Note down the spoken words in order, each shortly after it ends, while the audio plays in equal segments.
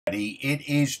It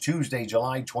is Tuesday,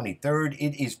 July 23rd.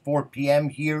 It is 4 p.m.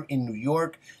 here in New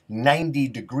York, 90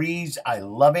 degrees. I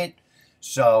love it.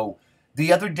 So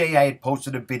the other day I had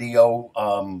posted a video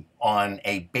on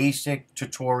a basic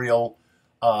tutorial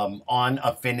on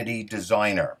Affinity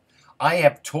Designer. I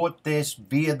have taught this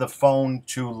via the phone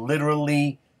to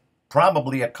literally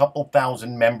probably a couple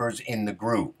thousand members in the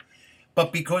group.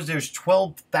 But because there's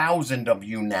 12,000 of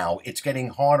you now, it's getting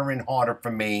harder and harder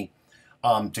for me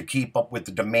to keep up with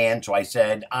the demand. So I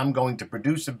said, I'm going to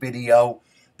produce a video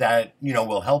that,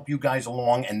 will help you guys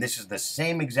along. And this is the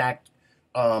same exact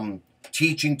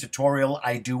teaching tutorial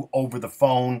I do over the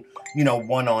phone,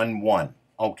 one-on-one.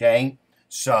 Okay.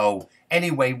 So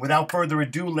anyway, without further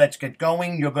ado, let's get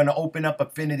going. You're going to open up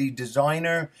Affinity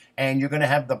Designer and you're going to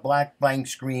have the black blank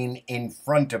screen in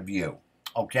front of you.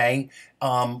 Okay.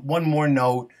 One more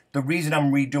note. The reason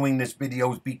I'm redoing this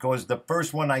video is because the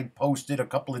first one I posted a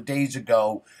couple of days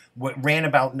ago ran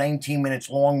about 19 minutes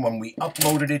long. When we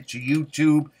uploaded it to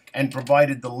YouTube and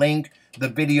provided the link, the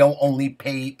video only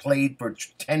played for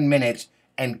 10 minutes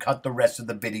and cut the rest of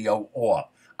the video off.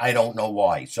 I don't know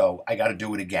why, so I got to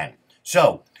do it again.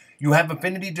 So you have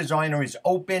Affinity Designer is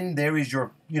open. There is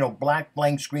your, black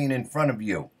blank screen in front of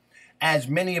you. As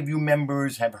many of you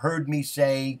members have heard me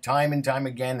say time and time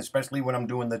again, especially when I'm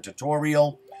doing the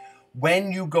tutorial,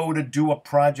 when you go to do a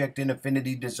project in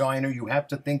Affinity Designer, you have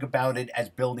to think about it as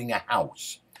building a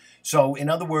house. So in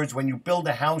other words, when you build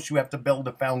a house, you have to build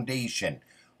a foundation.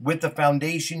 With the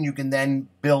foundation, you can then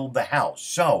build the house.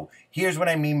 So here's what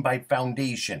I mean by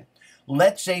foundation.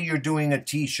 Let's say you're doing a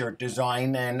t-shirt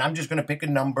design, and I'm just going to pick a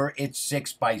number. It's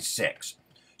 6 by 6.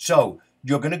 So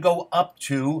you're going to go up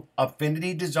to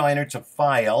Affinity Designer to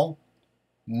File,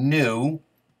 New,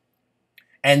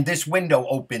 and this window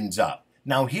opens up.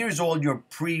 Now, here's all your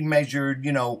pre-measured,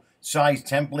 size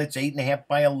templates, 8.5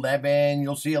 by 11.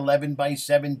 You'll see 11 by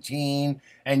 17,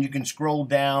 and you can scroll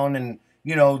down and,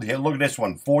 here, look at this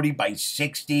one, 40 by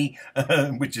 60,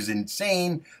 which is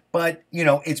insane, but,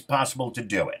 it's possible to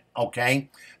do it, okay?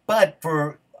 But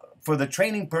for the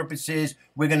training purposes,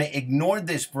 we're going to ignore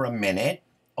this for a minute,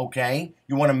 okay?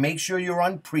 You want to make sure you're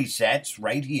on presets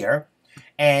right here,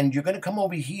 and you're going to come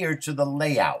over here to the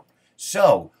layout.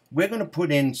 So we're going to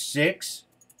put in 6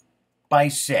 by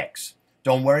 6.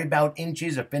 Don't worry about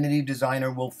inches. Affinity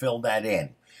Designer will fill that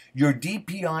in. Your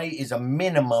DPI is a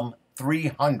minimum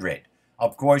 300.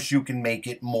 Of course, you can make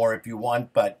it more if you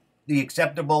want, but the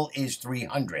acceptable is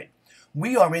 300.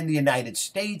 We are in the United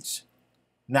States,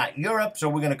 not Europe, so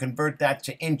we're going to convert that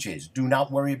to inches. Do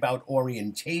not worry about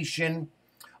orientation.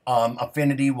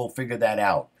 Affinity will figure that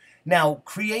out. Now,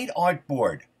 create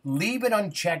artboard. Leave it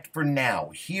unchecked for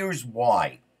now. Here's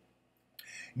why.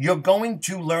 You're going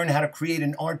to learn how to create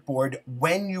an artboard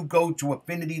when you go to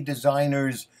Affinity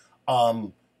Designer's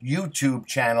YouTube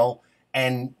channel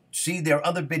and see their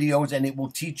other videos, and it will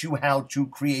teach you how to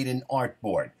create an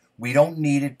artboard. We don't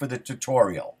need it for the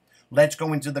tutorial. Let's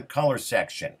go into the color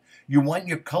section. You want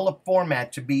your color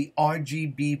format to be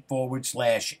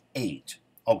RGB/8,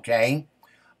 okay?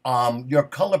 Your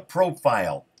color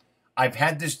profile. I've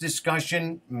had this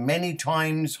discussion many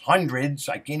times, hundreds,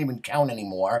 I can't even count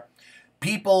anymore.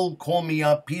 People call me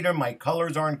up, Peter, my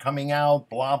colors aren't coming out,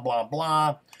 blah, blah,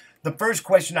 blah. The first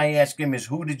question I ask him is,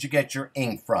 who did you get your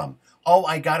ink from? Oh,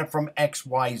 I got it from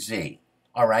XYZ,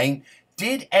 all right?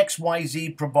 Did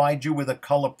XYZ provide you with a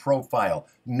color profile?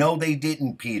 No, they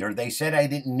didn't, Peter. They said I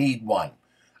didn't need one.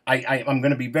 I'm going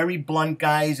to be very blunt,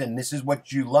 guys, and this is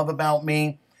what you love about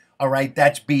me. All right,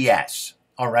 that's BS,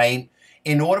 all right?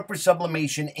 In order for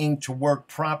sublimation ink to work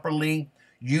properly,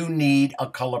 you need a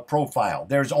color profile.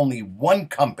 There's only one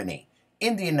company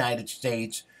in the United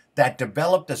States that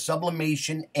developed a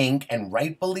sublimation ink, and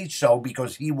rightfully so,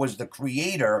 because he was the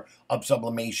creator of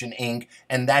sublimation ink,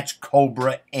 and that's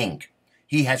Cobra Ink.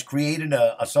 He has created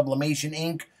a sublimation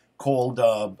ink called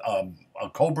a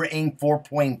Cobra Ink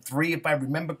 4.3, if I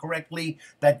remember correctly,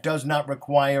 that does not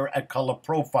require a color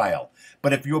profile.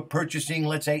 But if you're purchasing,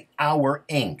 let's say, our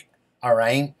ink, all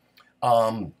right,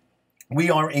 we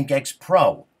are InkX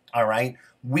Pro, all right?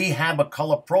 We have a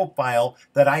color profile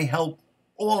that I help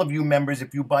all of you members,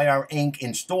 if you buy our ink,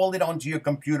 install it onto your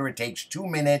computer. It takes 2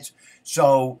 minutes.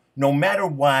 So no matter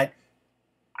what,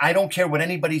 I don't care what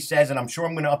anybody says, and I'm sure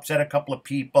I'm going to upset a couple of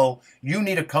people. You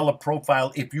need a color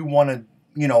profile if you want to,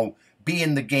 be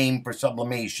in the game for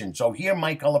sublimation. So here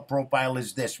my color profile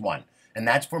is this one. And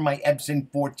that's for my Epson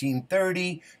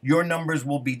 1430. Your numbers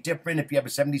will be different if you have a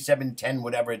 7710,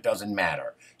 whatever, it doesn't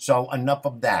matter. So enough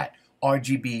of that.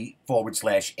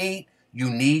 RGB/8, you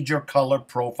need your color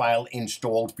profile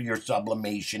installed for your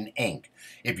sublimation ink.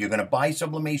 If you're going to buy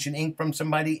sublimation ink from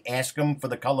somebody, ask them for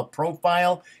the color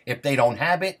profile. If they don't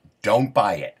have it, don't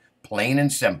buy it. Plain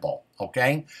and simple,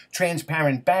 okay?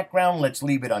 Transparent background, let's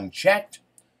leave it unchecked.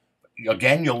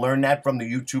 Again, you'll learn that from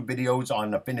the YouTube videos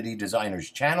on Affinity Designer's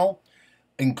channel.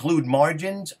 Include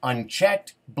margins,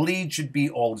 unchecked. Bleed should be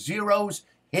all zeros.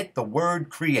 Hit the word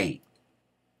create.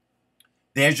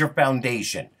 There's your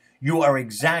foundation. You are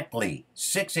exactly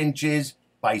 6 inches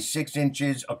by 6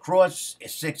 inches across,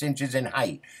 6 inches in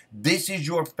height. This is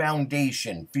your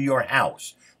foundation for your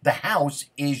house. The house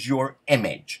is your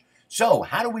image. So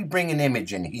how do we bring an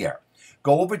image in here?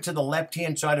 Go over to the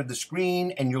left-hand side of the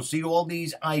screen and you'll see all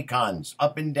these icons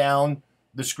up and down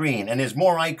the screen. And there's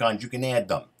more icons, you can add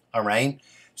them, all right?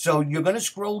 So you're going to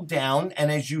scroll down,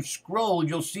 and as you scroll,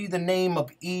 you'll see the name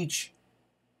of each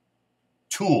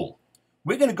tool.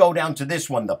 We're going to go down to this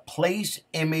one, the Place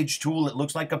Image tool. It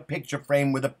looks like a picture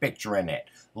frame with a picture in it.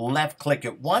 Left-click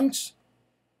it once.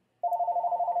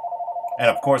 And,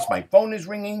 of course, my phone is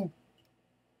ringing.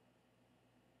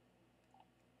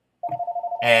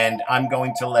 And I'm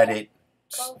going to let it,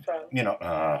 you know,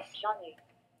 all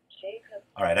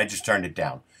right, I just turned it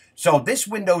down. So this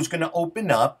window is going to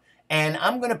open up, and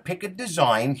I'm going to pick a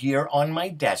design here on my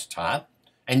desktop.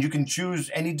 And you can choose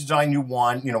any design you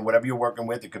want, you know, whatever you're working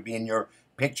with. It could be in your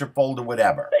picture folder,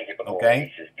 whatever.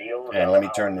 Okay? And let me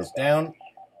turn this down.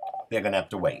 They're going to have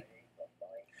to wait.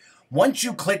 Once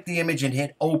you click the image and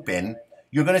hit open,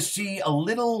 you're going to see a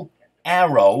little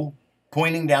arrow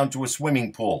pointing down to a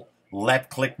swimming pool. Left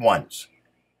click once.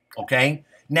 Okay?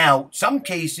 Now, some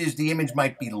cases the image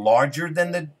might be larger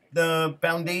than the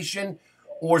foundation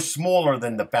or smaller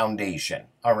than the foundation.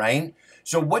 All right?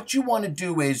 So what you want to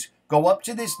do is go up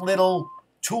to this little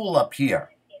tool up here.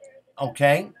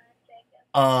 Okay?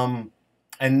 And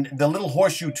the little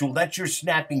horseshoe tool, that's your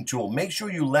snapping tool. Make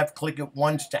sure you left click it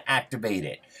once to activate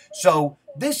it. So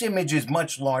this image is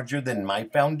much larger than my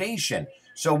foundation.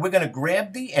 So we're going to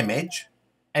grab the image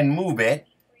and move it,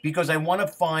 because I want to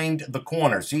find the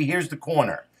corner. See, here's the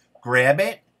corner. Grab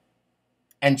it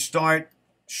and start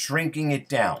shrinking it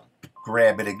down.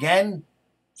 Grab it again,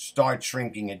 start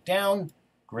shrinking it down,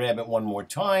 grab it one more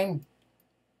time,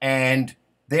 and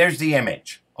there's the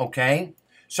image, okay?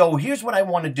 So here's what I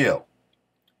want to do.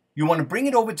 You want to bring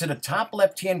it over to the top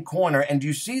left-hand corner, and do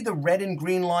you see the red and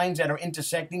green lines that are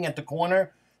intersecting at the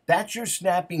corner? That's your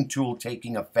snapping tool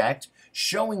taking effect,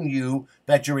 showing you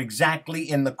that you're exactly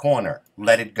in the corner.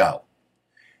 Let it go.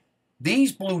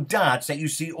 These blue dots that you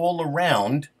see all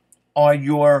around are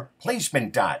your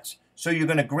placement dots. So you're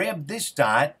going to grab this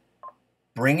dot,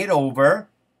 bring it over,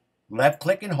 left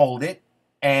click and hold it,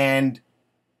 and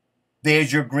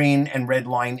there's your green and red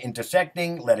line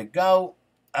intersecting. Let it go.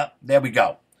 There we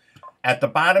go. At the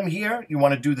bottom here, you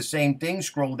want to do the same thing.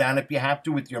 Scroll down if you have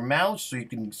to with your mouse so you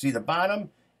can see the bottom,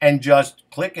 and just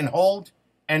click and hold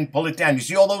and pull it down. You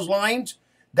see all those lines?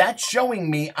 That's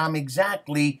showing me I'm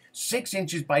exactly 6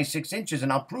 inches by 6 inches,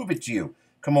 and I'll prove it to you.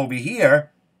 Come over here,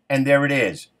 and there it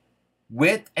is.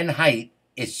 Width and height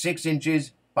is 6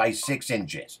 inches by 6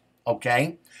 inches,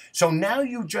 okay? So now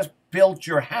you just built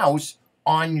your house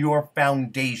on your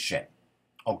foundation,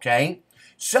 okay?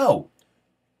 So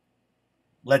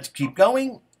let's keep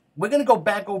going. We're going to go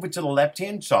back over to the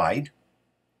left-hand side,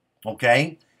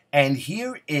 okay? And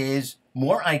here is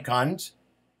more icons.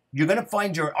 You're going to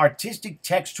find your artistic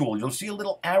text tool. You'll see a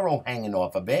little arrow hanging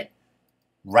off of it.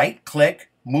 Right-click,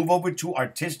 move over to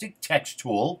artistic text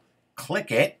tool,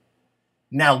 click it.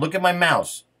 Now look at my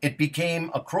mouse. It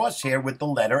became a crosshair with the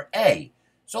letter A.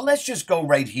 So let's just go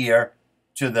right here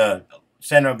to the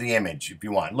center of the image if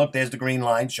you want. Look, there's the green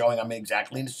line showing I'm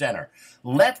exactly in the center.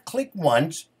 Left-click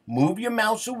once, move your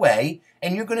mouse away,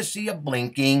 and you're going to see a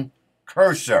blinking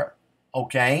cursor.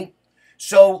 Okay,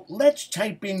 so let's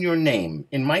type in your name.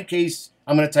 In my case,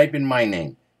 I'm going to type in my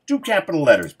name. 2 capital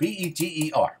letters,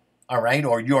 P-E-T-E-R, all right,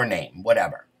 or your name,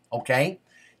 whatever, okay?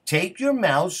 Take your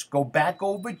mouse, go back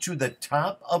over to the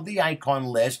top of the icon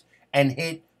list, and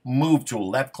hit Move Tool.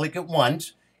 Left-click it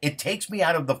once. It takes me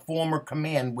out of the former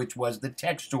command, which was the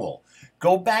text tool.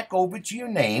 Go back over to your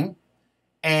name,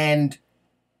 and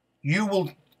you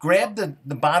will grab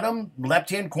the bottom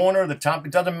left-hand corner or the top.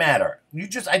 It doesn't matter.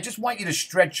 I just want you to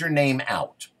stretch your name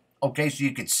out, okay, so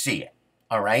you could see it,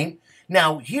 all right?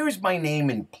 Now, here's my name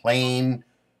in plain,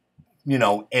 you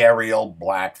know, Arial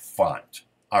black font,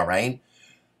 all right?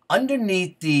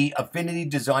 Underneath the Affinity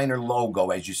Designer logo,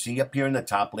 as you see up here in the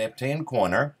top left-hand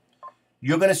corner,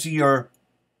 you're going to see your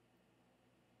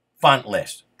font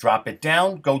list. Drop it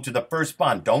down, go to the first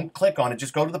font. Don't click on it,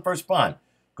 just go to the first font.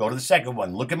 Go to the second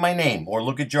one. Look at my name or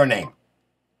look at your name.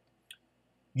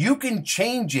 you can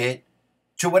change it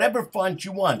to whatever font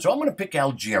you want. So I'm going to pick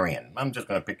Algerian. I'm just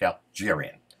going to pick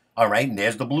Algerian. All right, and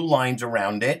there's the blue lines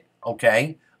around it,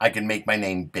 okay? I can make my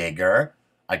name bigger.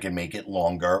 I can make it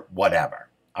longer, whatever,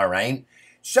 all right?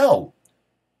 So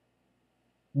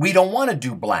we don't want to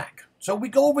do black. So we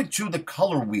go over to the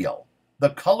color wheel. The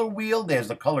color wheel, there's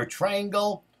the color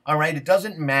triangle, all right? It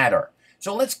doesn't matter.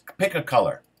 So let's pick a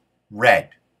color. Red.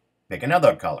 Pick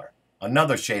another color.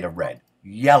 Another shade of red.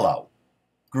 Yellow.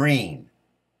 Green.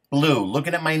 Blue.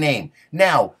 Looking at my name.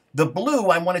 Now, the blue,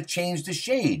 I want to change the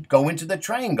shade. Go into the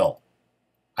triangle.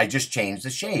 I just changed the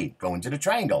shade. Go into the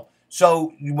triangle.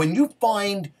 So when you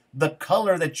find the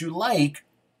color that you like,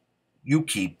 you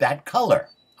keep that color,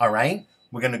 all right?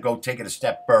 We're going to go take it a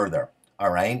step further,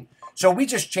 all right? So we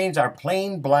just changed our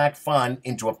plain black font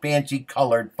into a fancy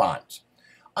colored font.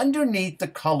 Underneath the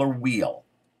color wheel,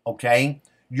 okay,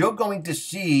 you're going to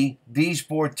see these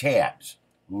 4 tabs: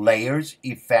 layers,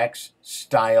 effects,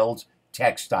 styles,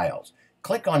 text styles.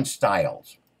 Click on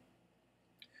styles.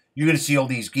 You're going to see all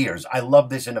these gears. I love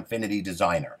this in Affinity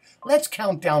Designer. Let's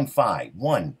count down 5.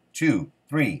 1, 2,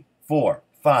 3, 4,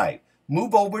 5.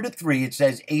 Move over to 3. It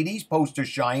says 80s poster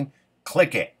shine.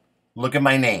 Click it. Look at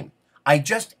my name. I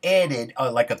just added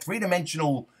like a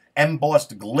 3-dimensional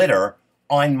embossed glitter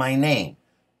on my name.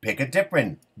 Pick a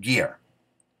different gear.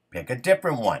 Pick a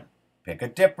different one. Pick a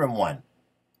different one.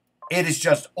 It is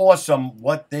just awesome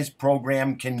what this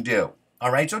program can do.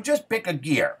 All right, so just pick a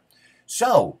gear.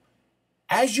 So,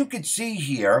 as you can see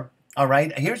here, all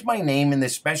right, here's my name in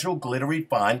this special glittery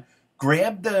font.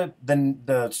 Grab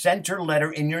the center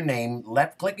letter in your name,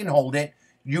 left click and hold it.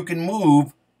 You can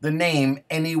move the name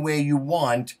anywhere you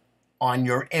want on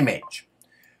your image.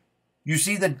 You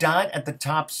see the dot at the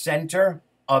top center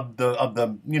of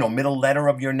the middle letter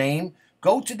of your name?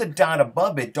 Go to the dot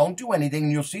above it. Don't do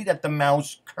anything. You'll see that the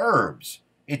mouse curves.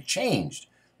 It changed.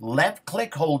 Left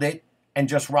click, hold it, and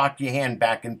just rock your hand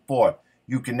back and forth.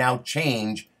 You can now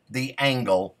change the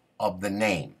angle of the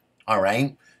name. All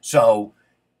right? So,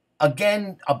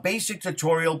 again, a basic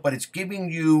tutorial, but it's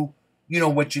giving you,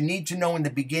 what you need to know in the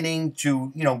beginning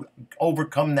to,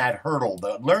 overcome that hurdle.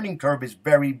 The learning curve is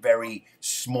very, very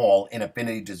small in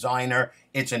Affinity Designer.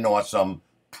 It's an awesome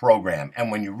program.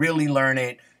 And when you really learn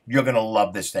it, you're going to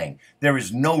love this thing. There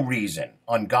is no reason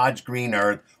on God's green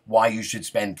earth why you should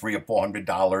spend $300 or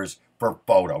 $400 for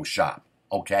Photoshop.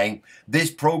 Okay?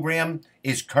 This program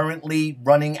is currently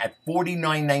running at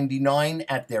 $49.99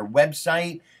 at their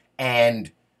website.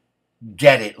 And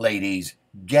get it, ladies.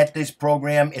 Get this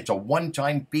program. It's a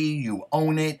one-time fee. You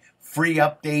own it. Free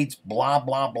updates. Blah,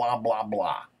 blah, blah, blah,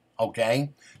 blah. Okay?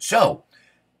 So,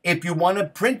 if you want to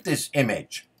print this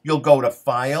image, you'll go to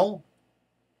File,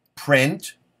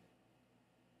 Print,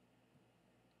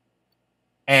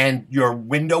 and your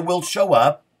window will show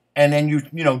up, and then you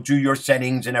do your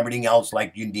settings and everything else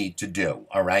like you need to do,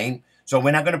 all right? So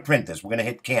we're not going to print this. We're going to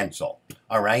hit cancel,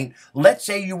 all right? Let's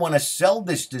say you want to sell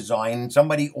this design.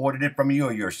 Somebody ordered it from you,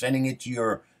 or you're sending it to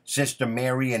your sister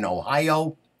Mary in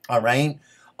Ohio, all right?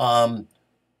 And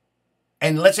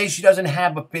let's say she doesn't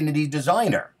have Affinity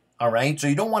Designer, all right? So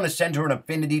you don't want to send her an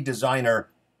Affinity Designer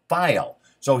file.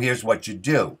 So here's what you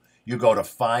do. You go to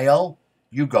File,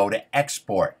 you go to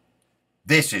Export.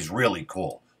 This is really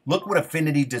cool. Look what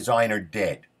Affinity Designer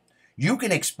did. You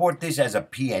can export this as a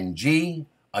PNG,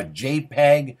 a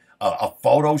JPEG, a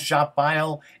Photoshop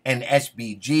file, an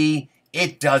SVG.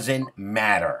 It doesn't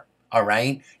matter, all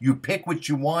right? You pick what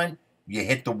you want, you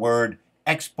hit the word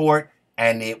export,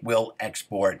 and it will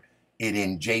export it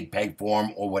in JPEG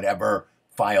form or whatever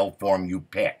file form you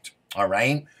picked, all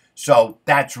right? So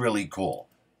that's really cool.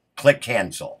 Click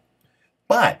cancel.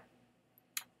 But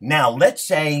now let's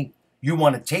say you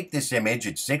want to take this image,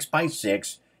 it's 6 by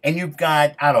 6, and you've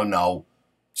got, I don't know,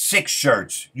 6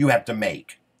 shirts you have to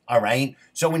make, all right?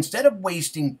 So instead of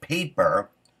wasting paper,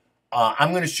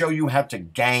 I'm going to show you how to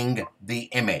gang the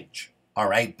image, all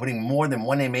right? Putting more than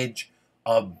one image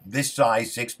of this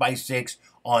size, 6 by 6,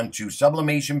 onto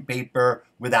sublimation paper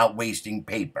without wasting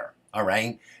paper, all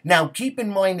right? Now, keep in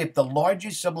mind, if the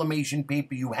largest sublimation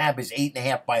paper you have is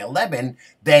 8.5 by 11,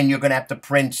 then you're going to have to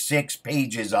print 6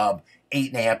 pages of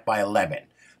 8.5 by 11.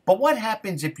 But what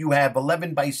happens if you have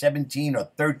 11 by 17 or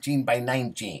 13 by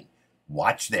 19?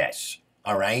 Watch this,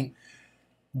 all right?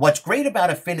 What's great about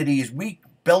Affinity is we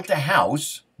built a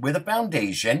house with a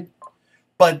foundation,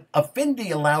 but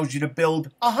Affinity allows you to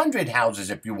build 100 houses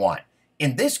if you want.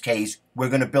 In this case, we're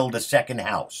going to build a second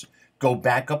house. Go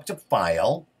back up to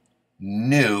File,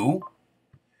 New.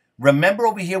 Remember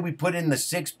over here we put in the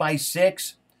 6 by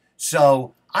 6?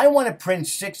 So I want to print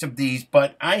 6 of these,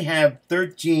 but I have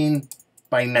 13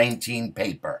 by 19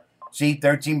 paper. See,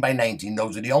 13 by 19.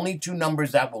 Those are the only two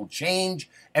numbers that will change.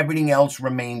 Everything else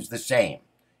remains the same.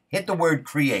 Hit the word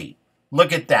create.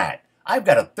 Look at that. I've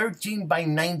got a 13 by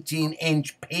 19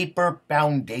 inch paper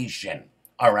foundation.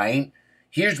 All right.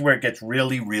 Here's where it gets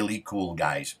really, really cool,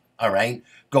 guys. All right.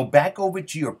 Go back over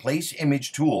to your place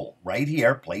image tool right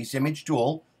here. Place image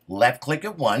tool. Left click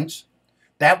it once.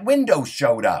 That window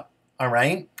showed up. All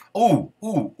right. Ooh.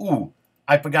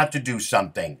 I forgot to do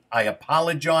something. I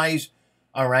apologize.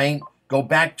 All right. Go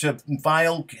back to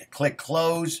file. Click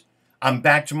close. I'm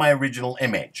back to my original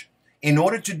image. In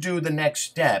order to do the next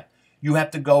step, you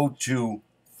have to go to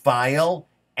File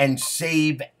and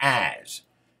Save As.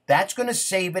 That's going to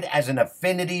save it as an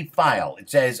Affinity file. It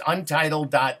says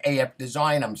untitled.af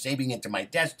design. I'm saving it to my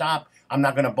desktop. I'm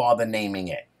not going to bother naming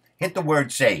it. Hit the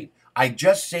word save. I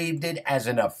just saved it as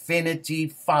an Affinity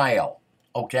file.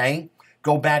 Okay?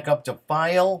 Go back up to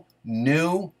File,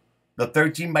 New. The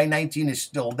 13 by 19 is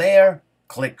still there.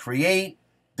 Click Create.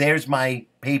 There's my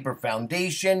paper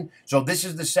foundation. So this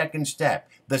is the second step.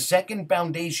 The second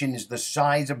foundation is the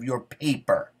size of your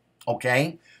paper.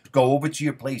 Okay? Go over to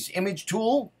your place image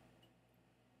tool.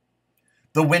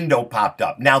 The window popped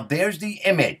up. Now there's the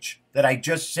image that I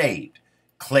just saved.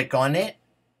 Click on it.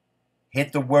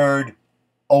 Hit the word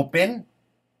open.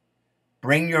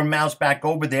 Bring your mouse back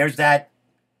over. There's that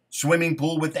swimming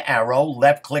pool with the arrow.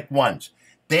 Left click once.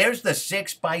 There's the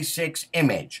 6 by 6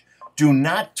 image. Do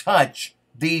not touch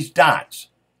these dots,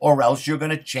 or else you're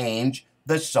going to change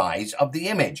the size of the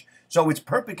image. So it's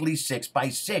perfectly 6 by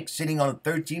 6 sitting on a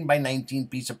 13 by 19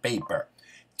 piece of paper.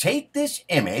 Take this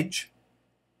image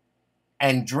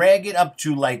and drag it up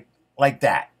to like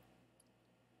that.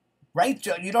 Right?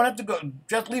 You don't have to go,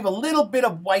 just leave a little bit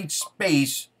of white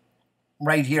space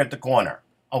right here at the corner.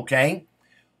 Okay?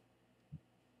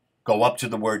 Go up to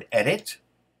the word edit.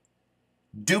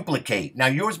 Duplicate. Now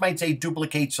yours might say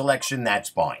duplicate selection. That's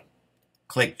fine.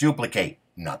 Click duplicate.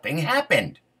 Nothing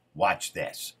happened. Watch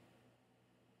this.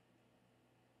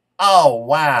 Oh,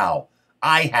 wow.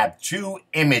 I have two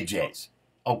images.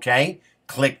 Okay?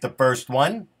 Click the first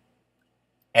one.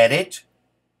 Edit.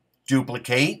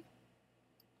 Duplicate.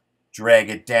 Drag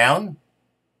it down.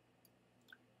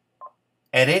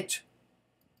 Edit.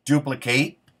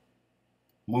 Duplicate.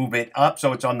 Move it up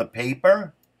so it's on the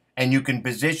paper. And you can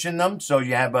position them so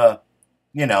you have a,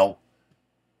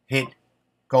 hit.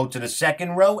 Go to the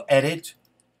second row, edit,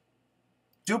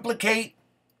 duplicate.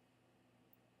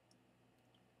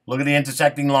 Look at the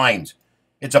intersecting lines.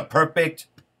 It's a perfect,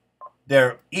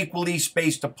 they're equally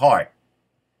spaced apart.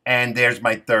 And there's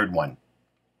my third one.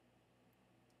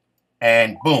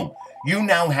 And boom. You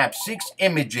now have 6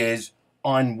 images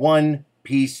on one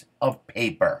piece of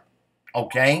paper.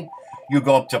 Okay? You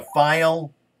go up to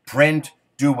File, Print,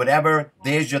 do whatever.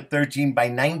 There's your 13 by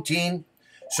 19.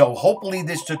 So hopefully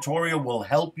this tutorial will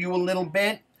help you a little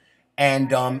bit.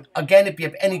 And again, if you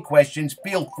have any questions,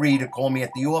 feel free to call me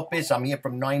at the office. I'm here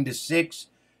from 9 to 6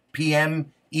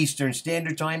 p.m. Eastern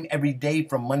Standard Time every day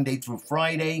from Monday through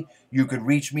Friday. You could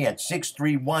reach me at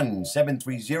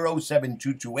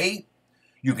 631-730-7228.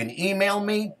 You can email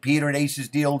me,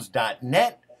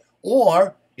 peter@acesdeals.net.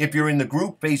 Or if you're in the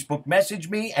group, Facebook message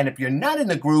me. And if you're not in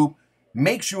the group,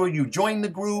 make sure you join the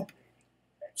group.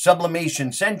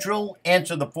 Sublimation Central,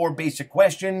 answer the 4 basic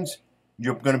questions.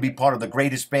 You're going to be part of the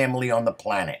greatest family on the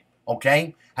planet.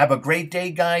 Okay? Have a great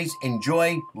day, guys.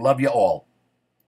 Enjoy. Love you all.